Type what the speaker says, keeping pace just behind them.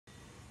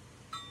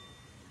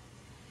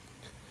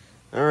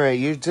Alright,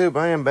 YouTube,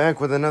 I am back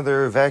with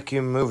another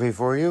vacuum movie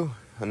for you.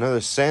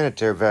 Another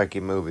Sanitaire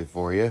vacuum movie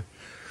for you.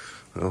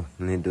 Oh,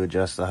 I need to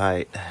adjust the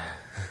height.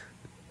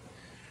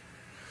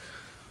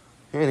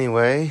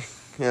 Anyway,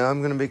 yeah, I'm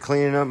going to be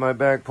cleaning up my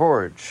back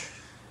porch.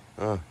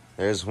 Oh,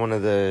 there's one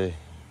of the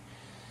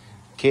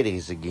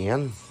kitties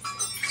again.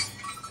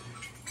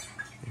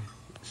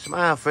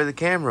 Smile for the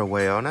camera,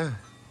 Wayona.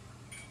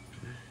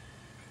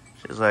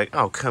 She's like,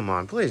 oh, come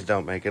on, please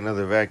don't make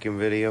another vacuum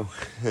video.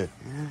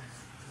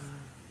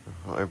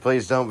 Or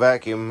please don't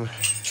vacuum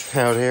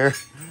out here.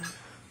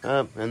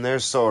 And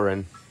there's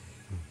Soren.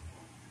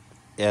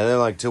 Yeah, they're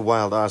like two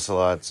wild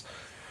ocelots.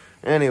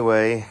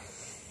 Anyway,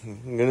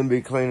 I'm going to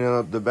be cleaning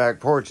up the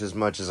back porch as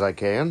much as I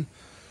can.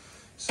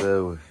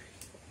 So,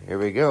 here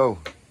we go.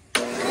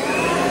 It's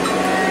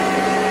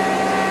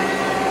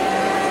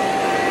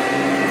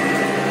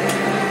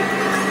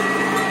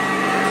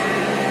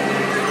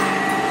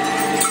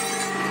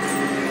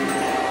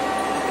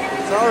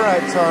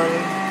alright,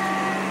 Charlie.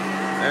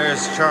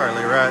 There's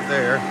Charlie right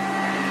there.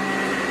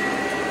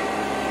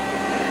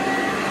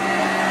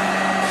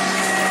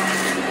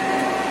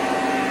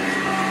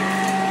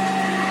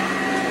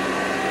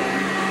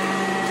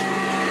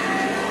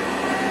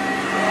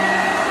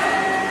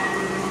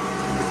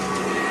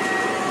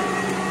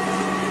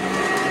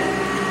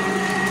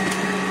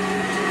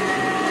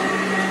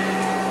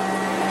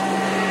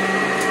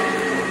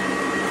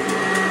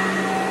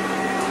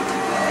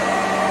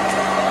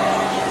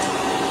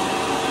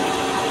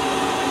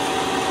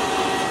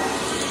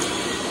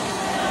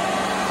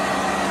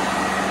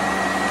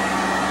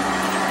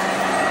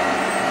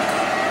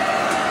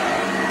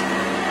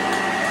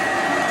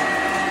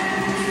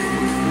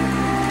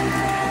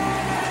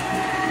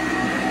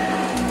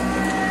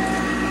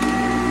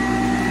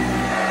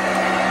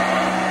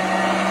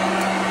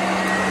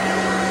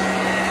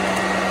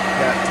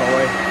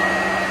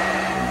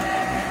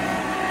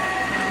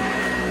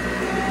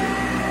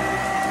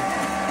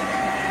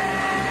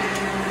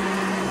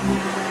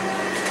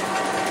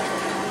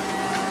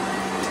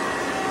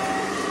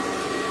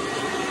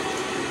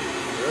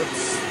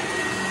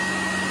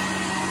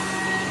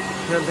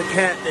 Have the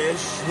cat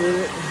dish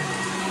with it.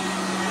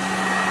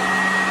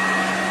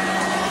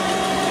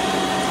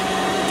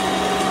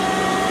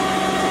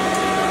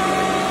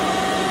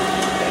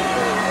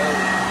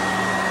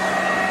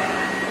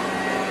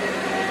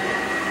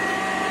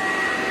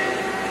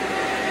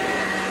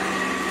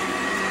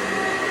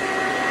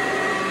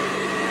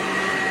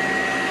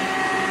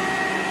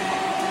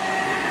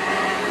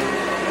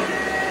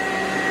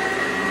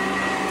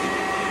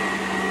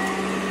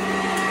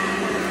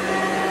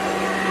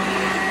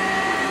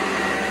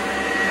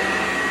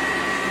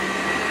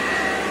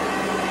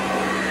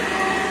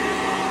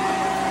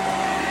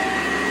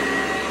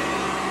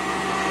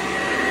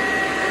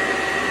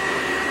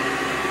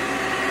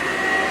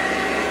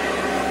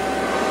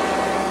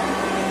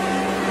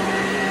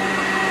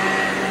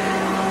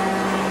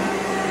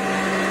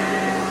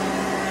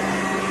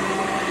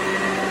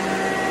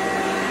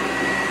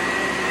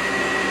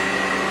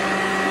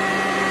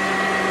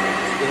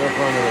 Up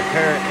onto the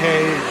parrot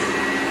cage,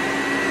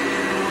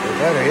 or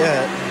better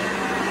yet,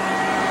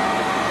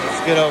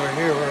 let's get over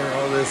here where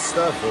all this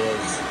stuff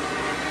is.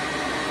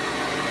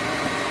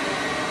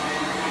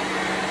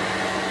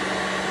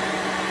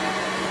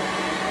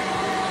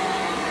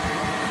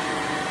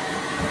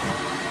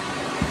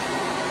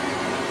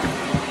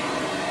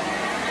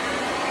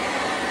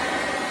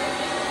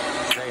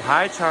 Say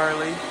hi,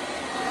 Charlie.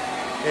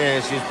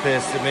 Yeah, she's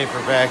pissed at me for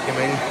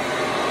vacuuming.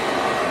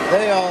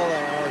 They all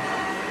are.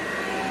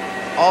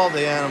 All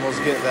the animals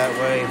get that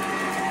way.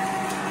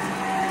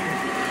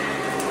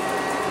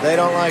 They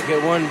don't like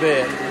it one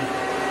bit.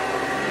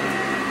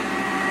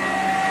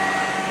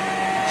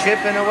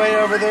 Chipping away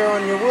over there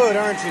on your wood,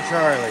 aren't you,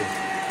 Charlie?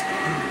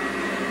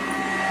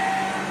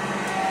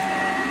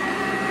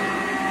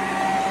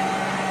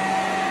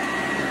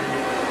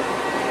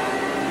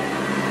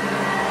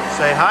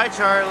 Say hi,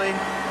 Charlie.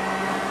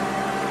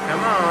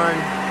 Come on.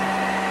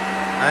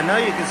 I know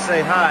you can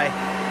say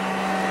hi.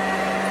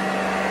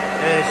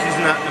 Yeah, she's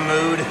not in the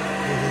mood.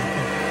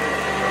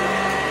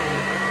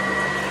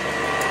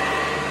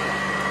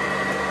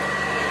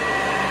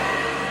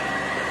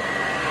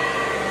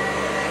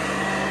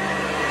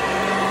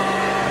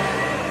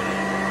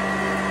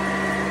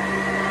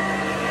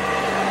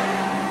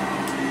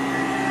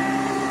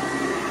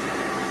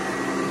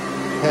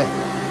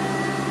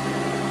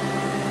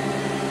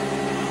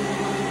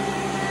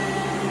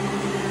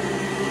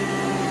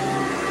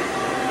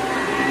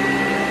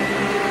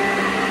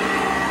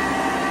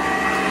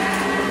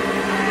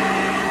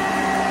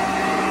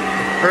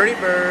 Pretty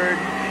bird.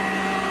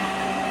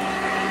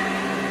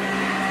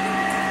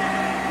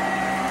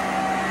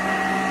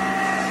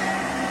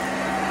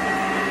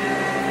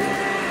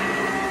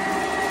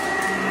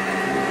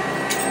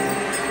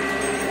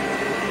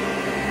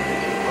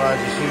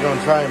 Roger, she's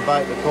gonna try and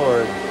bite the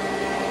cord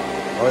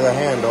or the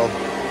handle.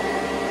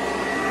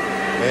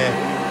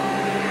 Yeah.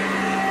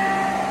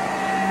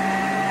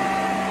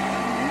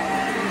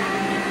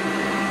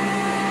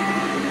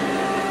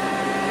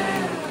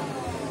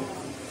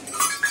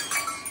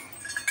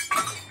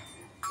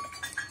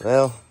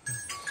 Well,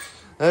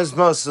 that's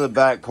most of the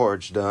back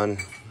porch done.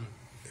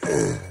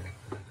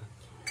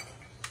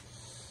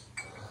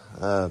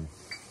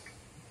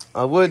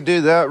 I would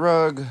do that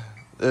rug,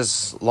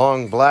 this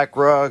long black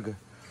rug,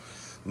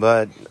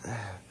 but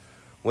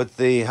with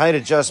the height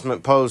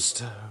adjustment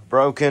post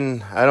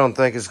broken, I don't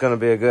think it's going to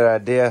be a good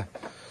idea.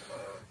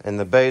 And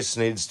the base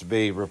needs to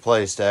be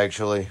replaced,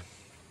 actually.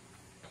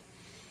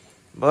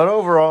 But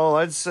overall,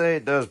 I'd say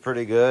it does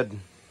pretty good.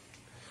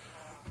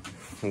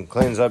 And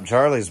cleans up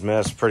Charlie's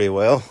mess pretty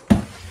well.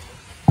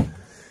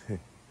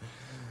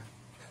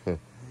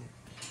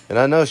 And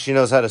I know she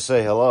knows how to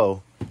say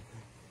hello.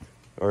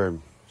 Or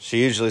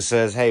she usually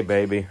says, "Hey,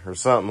 baby," or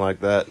something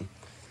like that.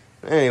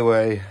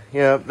 Anyway,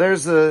 yeah,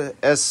 there's the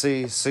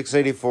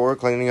sc684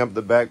 cleaning up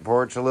the back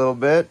porch a little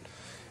bit.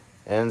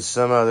 And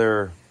some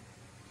other,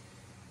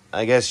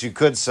 I guess you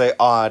could say,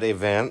 odd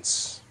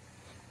events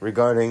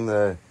regarding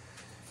the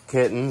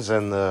kittens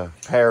and the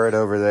parrot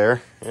over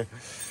there.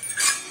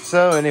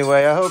 So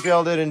anyway, I hope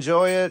y'all did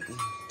enjoy it.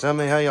 Tell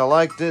me how y'all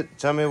liked it.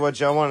 Tell me what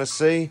y'all want to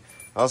see.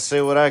 I'll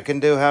see what I can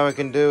do, how I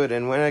can do it,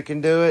 and when I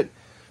can do it.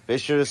 Be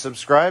sure to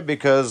subscribe,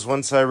 because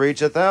once I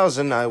reach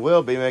 1,000, I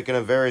will be making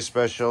a very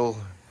special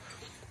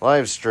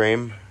live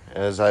stream,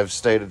 as I've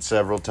stated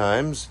several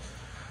times.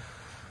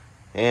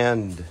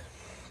 And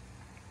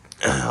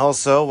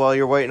also, while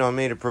you're waiting on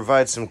me to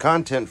provide some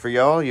content for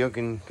y'all, you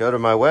can go to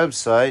my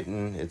website,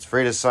 and it's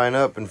free to sign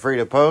up and free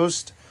to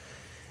post.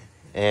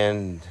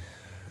 And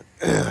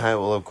I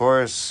will, of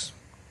course,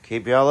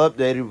 keep y'all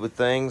updated with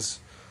things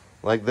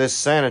like this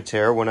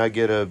Sanitaire. When I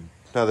get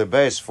another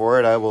base for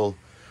it, I will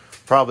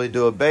probably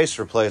do a base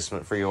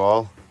replacement for you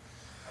all.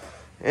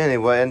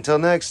 Anyway, until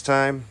next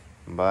time,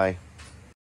 bye.